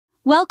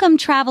Welcome,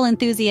 travel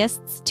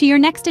enthusiasts, to your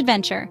next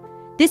adventure.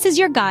 This is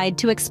your guide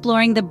to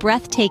exploring the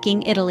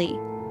breathtaking Italy.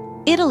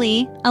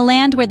 Italy, a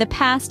land where the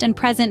past and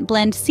present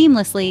blend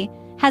seamlessly,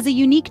 has a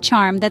unique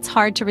charm that's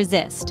hard to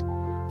resist.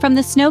 From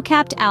the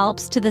snow-capped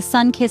Alps to the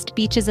sun-kissed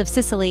beaches of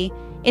Sicily,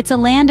 it's a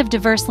land of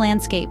diverse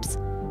landscapes.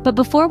 But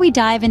before we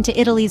dive into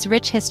Italy's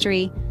rich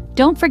history,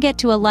 don't forget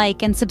to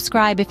like and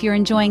subscribe if you're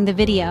enjoying the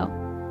video.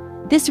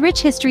 This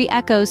rich history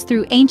echoes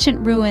through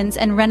ancient ruins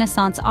and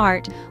Renaissance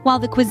art, while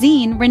the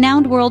cuisine,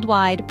 renowned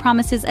worldwide,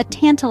 promises a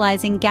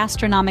tantalizing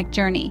gastronomic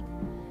journey.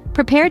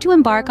 Prepare to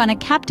embark on a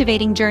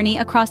captivating journey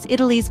across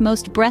Italy's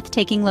most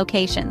breathtaking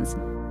locations.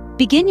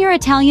 Begin your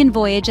Italian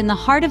voyage in the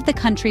heart of the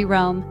country,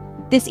 Rome.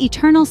 This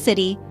eternal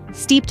city,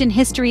 steeped in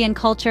history and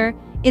culture,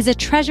 is a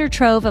treasure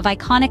trove of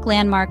iconic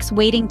landmarks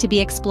waiting to be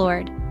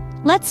explored.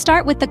 Let's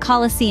start with the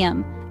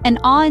Colosseum, an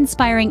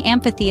awe-inspiring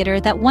amphitheater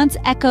that once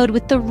echoed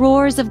with the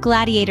roars of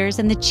gladiators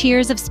and the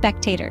cheers of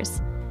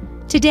spectators.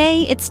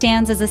 Today, it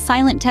stands as a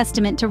silent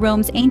testament to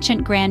Rome's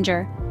ancient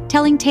grandeur,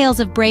 telling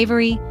tales of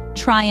bravery,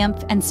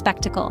 triumph, and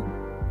spectacle.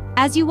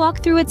 As you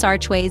walk through its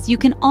archways, you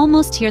can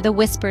almost hear the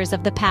whispers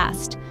of the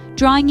past,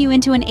 drawing you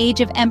into an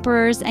age of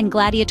emperors and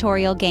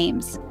gladiatorial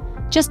games.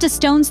 Just a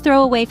stone's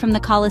throw away from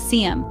the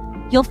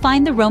Colosseum, you'll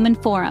find the Roman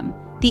Forum,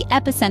 the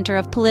epicenter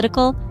of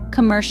political,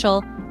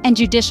 commercial, and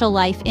judicial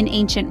life in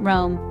ancient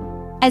Rome.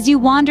 As you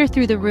wander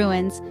through the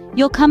ruins,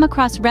 you'll come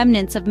across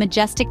remnants of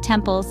majestic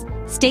temples,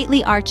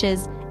 stately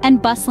arches, and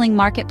bustling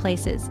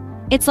marketplaces.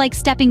 It's like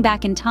stepping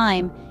back in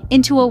time,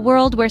 into a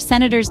world where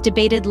senators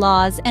debated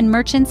laws and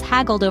merchants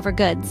haggled over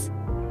goods.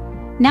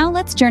 Now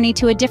let's journey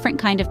to a different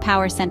kind of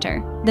power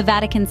center, the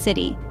Vatican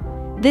City.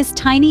 This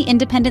tiny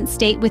independent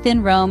state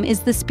within Rome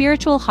is the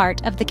spiritual heart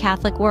of the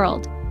Catholic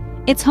world.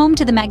 It's home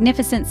to the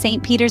magnificent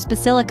St. Peter's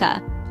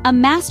Basilica, a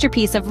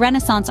masterpiece of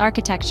Renaissance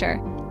architecture,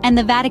 and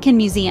the Vatican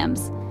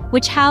Museums,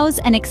 which house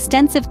an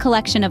extensive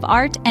collection of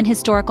art and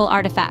historical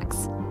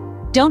artifacts.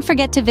 Don't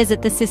forget to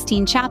visit the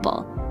Sistine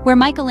Chapel, where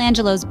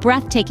Michelangelo's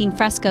breathtaking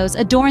frescoes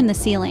adorn the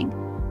ceiling.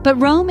 But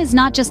Rome is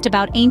not just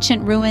about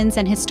ancient ruins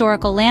and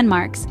historical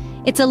landmarks,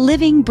 it's a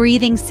living,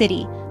 breathing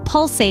city,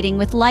 pulsating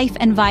with life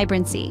and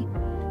vibrancy.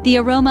 The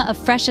aroma of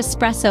fresh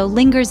espresso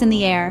lingers in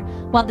the air,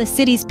 while the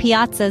city's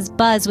piazzas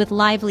buzz with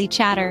lively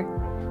chatter.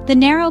 The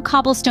narrow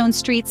cobblestone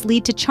streets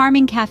lead to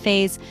charming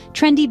cafes,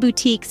 trendy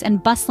boutiques,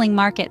 and bustling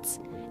markets.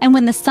 And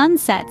when the sun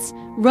sets,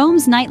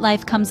 Rome's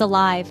nightlife comes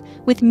alive,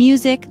 with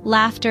music,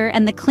 laughter,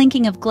 and the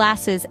clinking of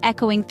glasses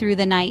echoing through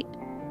the night.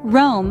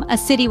 Rome, a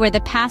city where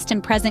the past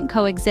and present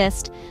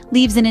coexist,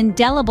 leaves an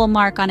indelible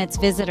mark on its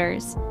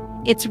visitors.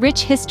 Its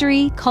rich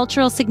history,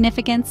 cultural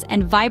significance,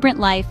 and vibrant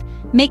life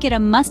make it a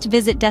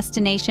must-visit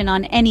destination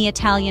on any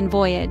Italian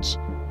voyage.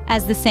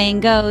 As the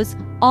saying goes,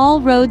 all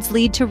roads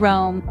lead to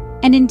Rome.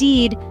 And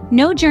indeed,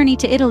 no journey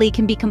to Italy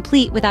can be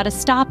complete without a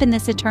stop in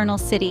this eternal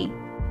city.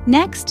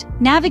 Next,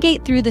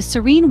 navigate through the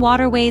serene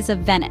waterways of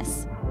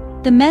Venice.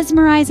 The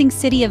mesmerizing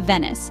city of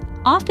Venice,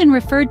 often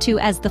referred to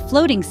as the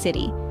Floating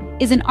City,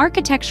 is an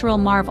architectural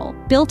marvel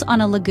built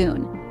on a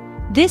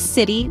lagoon. This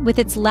city, with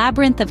its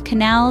labyrinth of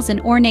canals and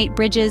ornate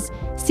bridges,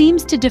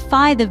 seems to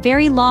defy the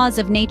very laws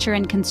of nature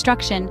and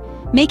construction,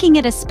 making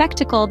it a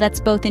spectacle that's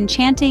both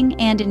enchanting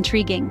and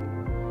intriguing.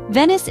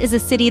 Venice is a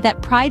city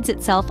that prides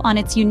itself on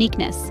its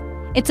uniqueness.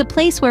 It's a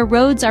place where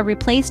roads are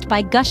replaced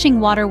by gushing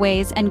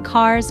waterways and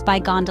cars by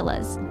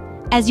gondolas.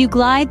 As you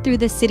glide through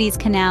the city's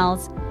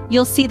canals,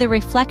 you'll see the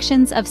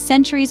reflections of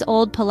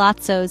centuries-old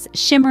palazzos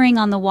shimmering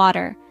on the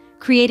water,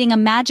 creating a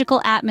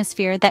magical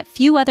atmosphere that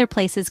few other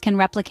places can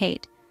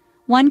replicate.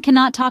 One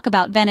cannot talk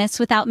about Venice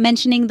without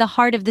mentioning the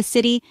heart of the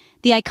city,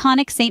 the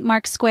iconic St.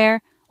 Mark's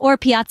Square, or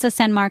Piazza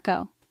San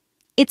Marco.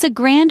 It's a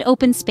grand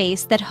open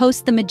space that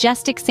hosts the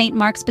majestic St.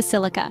 Mark's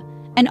Basilica,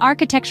 an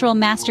architectural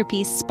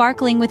masterpiece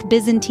sparkling with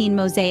Byzantine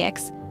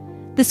mosaics.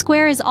 The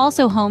square is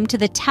also home to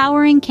the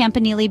towering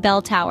Campanile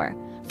Bell Tower,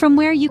 from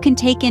where you can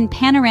take in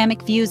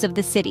panoramic views of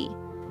the city.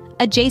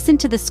 Adjacent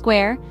to the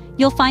square,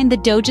 you'll find the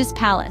Doge's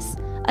Palace,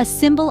 a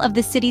symbol of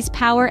the city's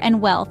power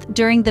and wealth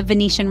during the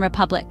Venetian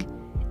Republic.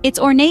 Its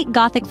ornate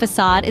Gothic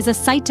facade is a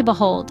sight to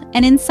behold,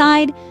 and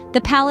inside,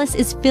 the palace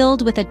is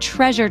filled with a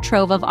treasure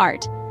trove of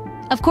art.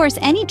 Of course,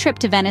 any trip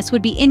to Venice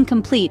would be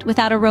incomplete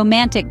without a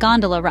romantic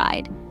gondola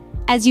ride.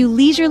 As you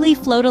leisurely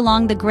float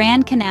along the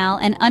Grand Canal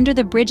and under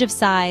the Bridge of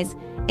Sighs,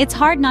 it's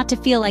hard not to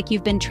feel like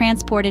you've been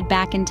transported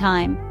back in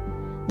time.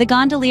 The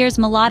gondolier's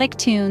melodic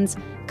tunes,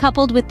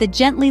 coupled with the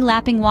gently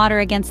lapping water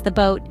against the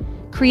boat,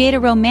 create a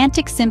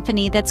romantic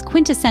symphony that's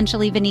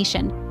quintessentially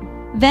Venetian.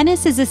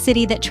 Venice is a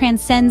city that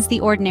transcends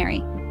the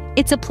ordinary.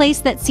 It's a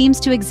place that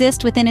seems to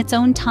exist within its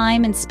own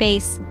time and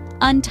space,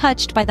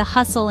 untouched by the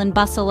hustle and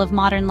bustle of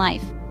modern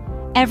life.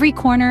 Every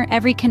corner,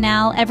 every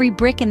canal, every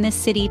brick in this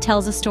city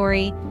tells a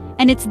story,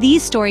 and it's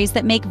these stories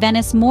that make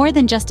Venice more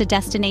than just a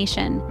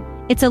destination.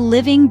 It's a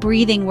living,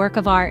 breathing work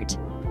of art.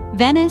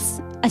 Venice,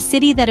 a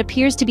city that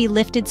appears to be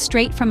lifted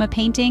straight from a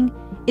painting,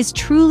 is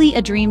truly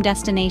a dream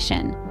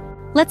destination.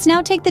 Let's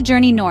now take the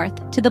journey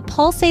north to the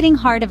pulsating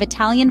heart of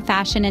Italian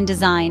fashion and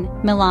design,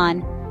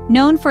 Milan.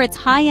 Known for its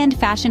high-end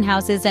fashion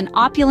houses and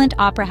opulent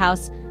opera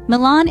house,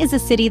 Milan is a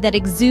city that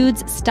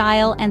exudes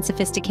style and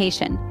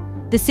sophistication.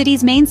 The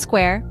city's main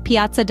square,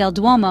 Piazza del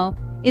Duomo,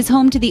 is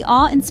home to the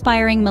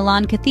awe-inspiring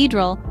Milan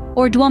Cathedral,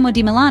 or Duomo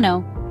di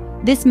Milano.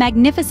 This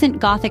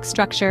magnificent Gothic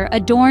structure,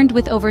 adorned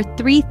with over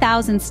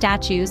 3,000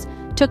 statues,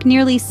 took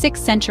nearly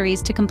 6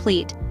 centuries to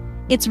complete.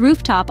 Its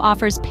rooftop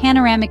offers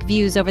panoramic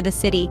views over the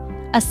city,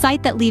 a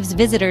sight that leaves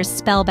visitors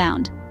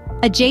spellbound.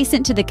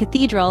 Adjacent to the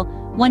cathedral,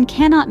 one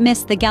cannot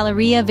miss the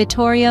Galleria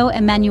Vittorio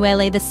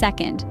Emanuele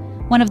II,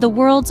 one of the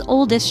world's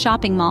oldest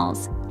shopping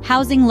malls.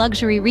 Housing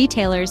luxury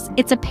retailers,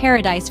 it's a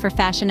paradise for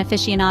fashion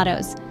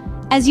aficionados.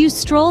 As you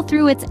stroll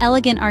through its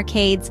elegant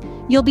arcades,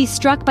 you'll be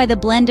struck by the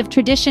blend of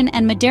tradition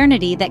and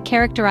modernity that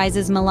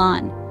characterizes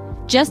Milan.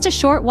 Just a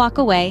short walk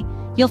away,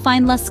 you'll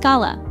find La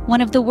Scala,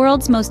 one of the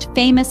world's most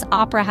famous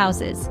opera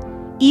houses.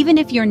 Even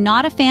if you're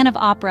not a fan of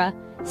opera,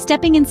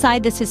 stepping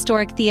inside this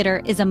historic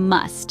theater is a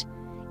must.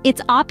 Its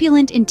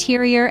opulent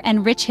interior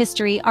and rich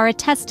history are a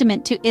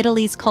testament to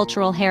Italy's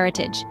cultural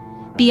heritage.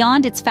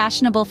 Beyond its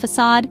fashionable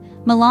facade,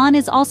 Milan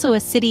is also a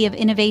city of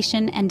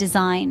innovation and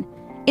design.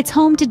 It's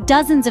home to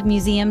dozens of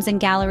museums and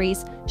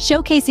galleries,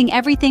 showcasing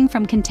everything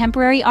from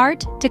contemporary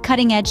art to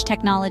cutting-edge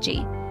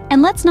technology.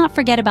 And let's not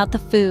forget about the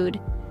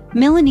food.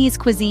 Milanese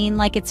cuisine,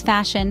 like its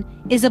fashion,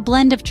 is a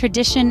blend of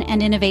tradition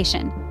and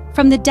innovation.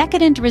 From the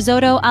decadent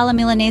risotto alla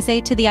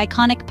milanese to the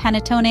iconic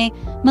panettone,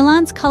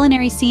 Milan's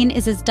culinary scene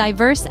is as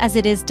diverse as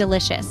it is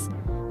delicious.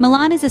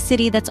 Milan is a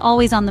city that's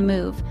always on the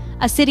move,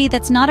 a city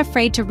that's not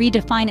afraid to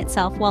redefine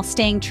itself while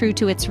staying true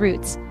to its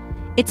roots.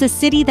 It's a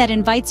city that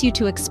invites you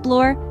to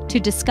explore, to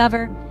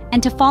discover,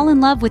 and to fall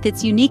in love with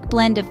its unique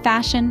blend of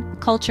fashion,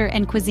 culture,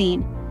 and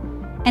cuisine.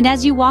 And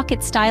as you walk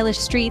its stylish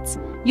streets,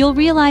 you'll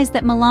realize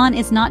that Milan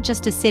is not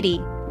just a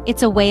city,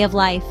 it's a way of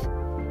life.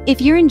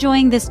 If you're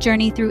enjoying this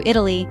journey through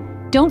Italy,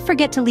 don't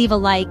forget to leave a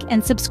like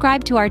and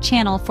subscribe to our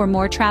channel for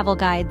more travel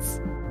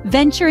guides.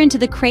 Venture into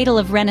the cradle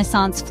of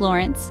Renaissance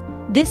Florence.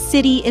 This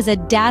city is a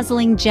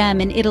dazzling gem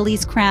in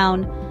Italy's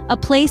crown, a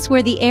place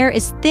where the air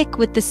is thick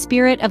with the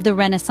spirit of the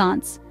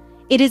Renaissance.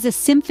 It is a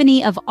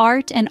symphony of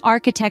art and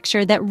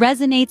architecture that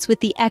resonates with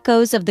the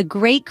echoes of the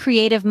great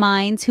creative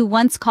minds who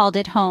once called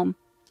it home.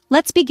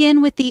 Let's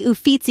begin with the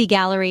Uffizi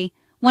Gallery,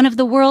 one of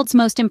the world's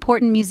most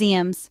important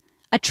museums.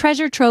 A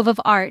treasure trove of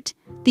art,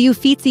 the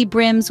Uffizi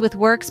brims with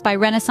works by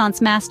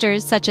Renaissance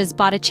masters such as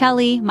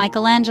Botticelli,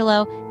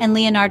 Michelangelo, and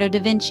Leonardo da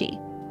Vinci.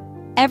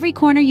 Every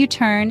corner you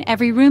turn,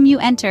 every room you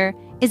enter,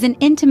 is an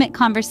intimate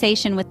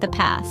conversation with the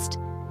past.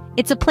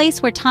 It's a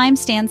place where time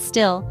stands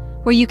still,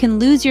 where you can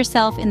lose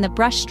yourself in the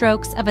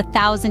brushstrokes of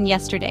 1,000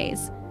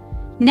 yesterdays.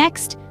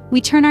 Next, we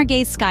turn our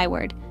gaze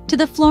skyward, to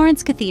the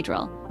Florence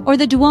Cathedral, or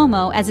the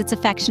Duomo as it's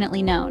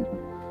affectionately known.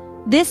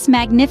 This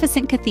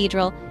magnificent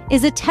cathedral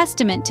is a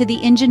testament to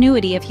the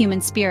ingenuity of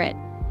human spirit.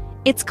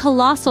 Its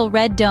colossal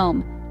red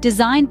dome,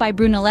 designed by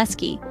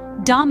Brunelleschi,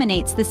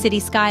 dominates the city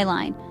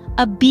skyline,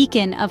 a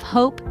beacon of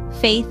hope,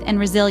 faith, and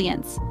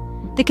resilience.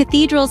 The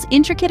cathedral's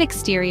intricate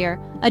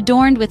exterior,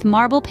 adorned with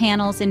marble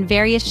panels in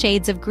various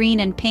shades of green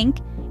and pink,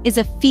 is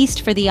a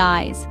feast for the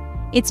eyes,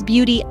 its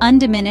beauty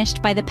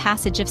undiminished by the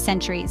passage of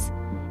centuries.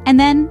 And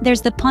then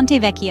there's the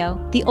Ponte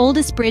Vecchio, the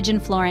oldest bridge in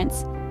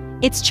Florence.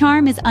 Its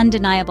charm is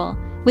undeniable,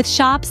 with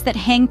shops that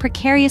hang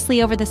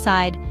precariously over the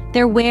side,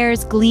 their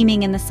wares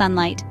gleaming in the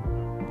sunlight.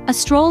 A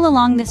stroll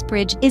along this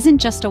bridge isn't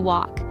just a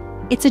walk.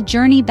 It's a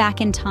journey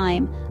back in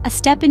time, a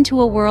step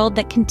into a world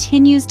that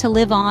continues to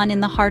live on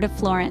in the heart of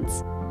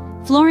Florence.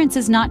 Florence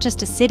is not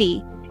just a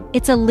city,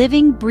 it's a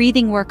living,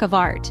 breathing work of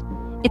art.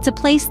 It's a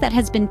place that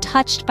has been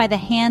touched by the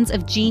hands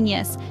of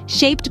genius,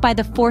 shaped by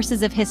the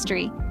forces of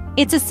history.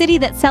 It's a city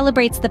that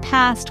celebrates the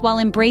past while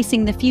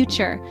embracing the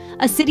future,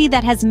 a city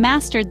that has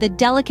mastered the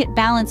delicate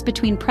balance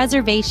between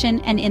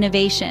preservation and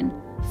innovation.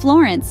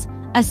 Florence,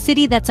 a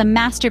city that's a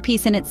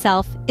masterpiece in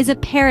itself, is a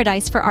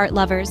paradise for art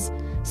lovers.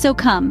 So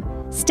come,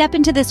 step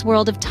into this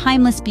world of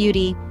timeless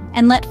beauty,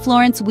 and let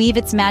Florence weave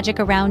its magic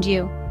around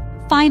you.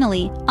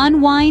 Finally,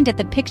 unwind at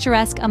the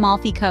picturesque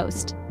Amalfi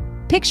Coast.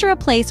 Picture a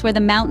place where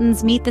the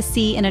mountains meet the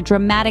sea in a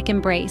dramatic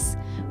embrace,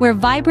 where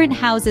vibrant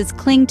houses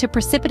cling to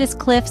precipitous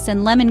cliffs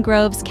and lemon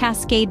groves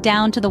cascade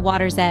down to the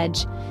water's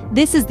edge.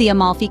 This is the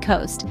Amalfi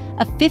Coast,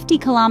 a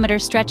 50-kilometer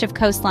stretch of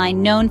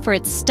coastline known for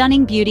its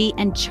stunning beauty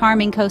and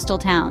charming coastal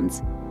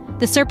towns.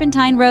 The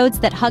serpentine roads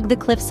that hug the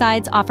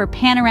cliffsides offer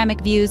panoramic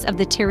views of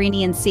the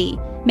Tyrrhenian Sea,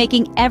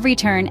 making every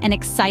turn an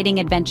exciting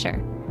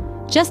adventure.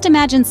 Just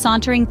imagine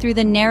sauntering through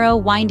the narrow,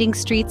 winding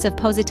streets of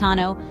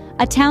Positano,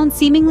 a town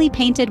seemingly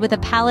painted with a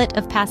palette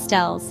of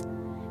pastels.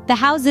 The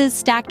houses,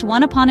 stacked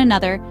one upon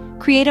another,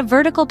 create a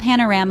vertical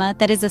panorama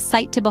that is a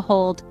sight to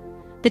behold.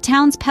 The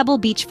town's pebble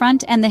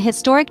beachfront and the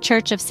historic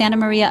church of Santa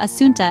Maria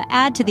Assunta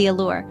add to the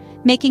allure,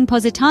 making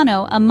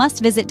Positano a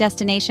must-visit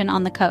destination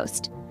on the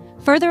coast.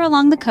 Further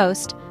along the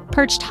coast,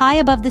 perched high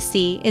above the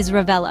sea, is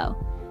Ravello.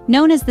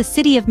 Known as the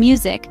City of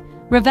Music,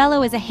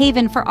 Ravello is a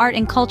haven for art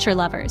and culture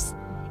lovers.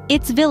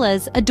 Its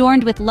villas,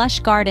 adorned with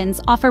lush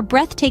gardens, offer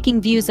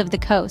breathtaking views of the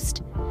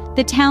coast.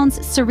 The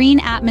town's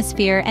serene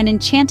atmosphere and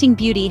enchanting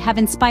beauty have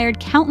inspired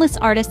countless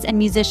artists and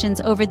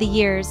musicians over the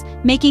years,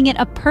 making it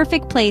a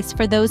perfect place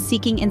for those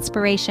seeking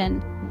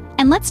inspiration.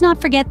 And let's not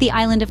forget the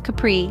island of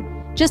Capri.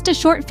 Just a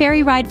short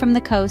ferry ride from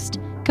the coast,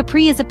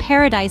 Capri is a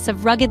paradise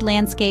of rugged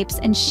landscapes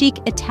and chic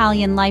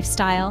Italian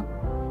lifestyle.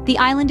 The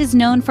island is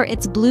known for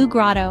its Blue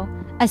Grotto,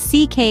 a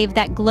sea cave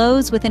that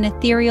glows with an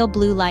ethereal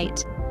blue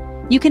light.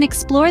 You can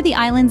explore the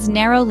island's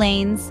narrow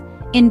lanes,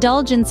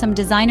 indulge in some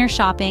designer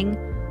shopping,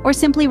 or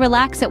simply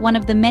relax at one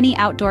of the many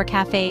outdoor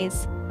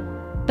cafes.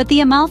 But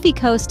the Amalfi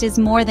Coast is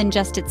more than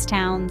just its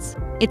towns.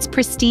 Its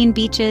pristine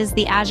beaches,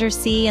 the Azure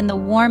Sea, and the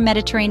warm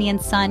Mediterranean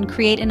sun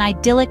create an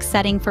idyllic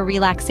setting for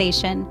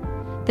relaxation.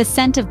 The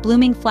scent of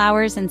blooming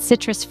flowers and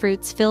citrus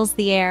fruits fills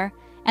the air,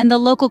 and the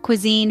local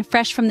cuisine,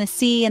 fresh from the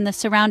sea and the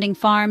surrounding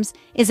farms,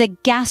 is a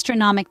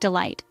gastronomic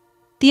delight.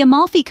 The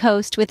Amalfi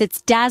Coast, with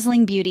its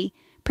dazzling beauty,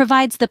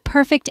 provides the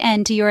perfect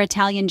end to your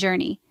Italian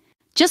journey.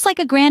 Just like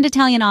a grand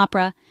Italian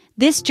opera,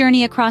 this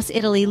journey across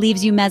Italy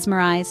leaves you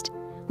mesmerized.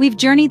 We've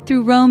journeyed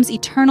through Rome's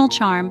eternal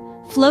charm,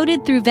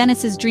 floated through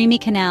Venice's dreamy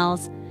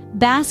canals,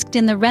 basked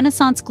in the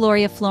Renaissance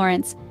glory of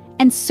Florence,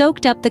 and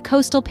soaked up the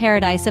coastal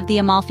paradise of the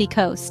Amalfi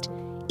Coast.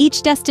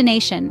 Each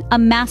destination, a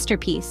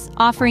masterpiece,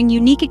 offering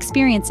unique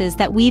experiences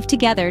that weave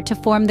together to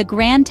form the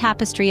grand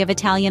tapestry of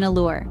Italian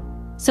allure.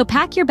 So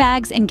pack your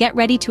bags and get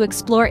ready to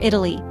explore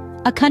Italy,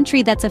 a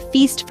country that's a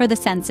feast for the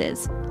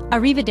senses.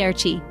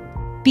 Arrivederci.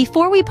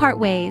 Before we part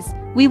ways,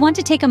 we want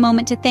to take a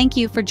moment to thank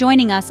you for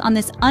joining us on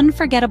this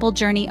unforgettable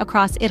journey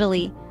across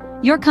Italy.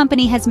 Your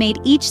company has made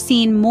each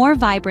scene more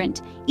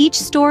vibrant, each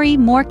story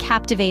more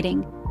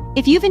captivating.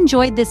 If you've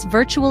enjoyed this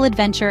virtual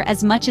adventure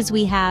as much as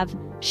we have,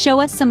 show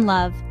us some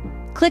love.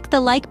 Click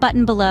the like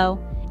button below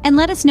and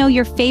let us know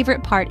your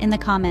favorite part in the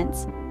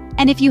comments.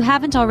 And if you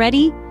haven't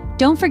already,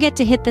 don't forget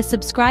to hit the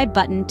subscribe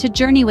button to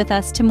journey with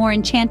us to more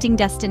enchanting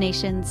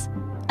destinations.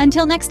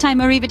 Until next time,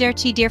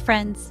 arrivederci, dear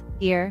friends.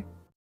 Dear.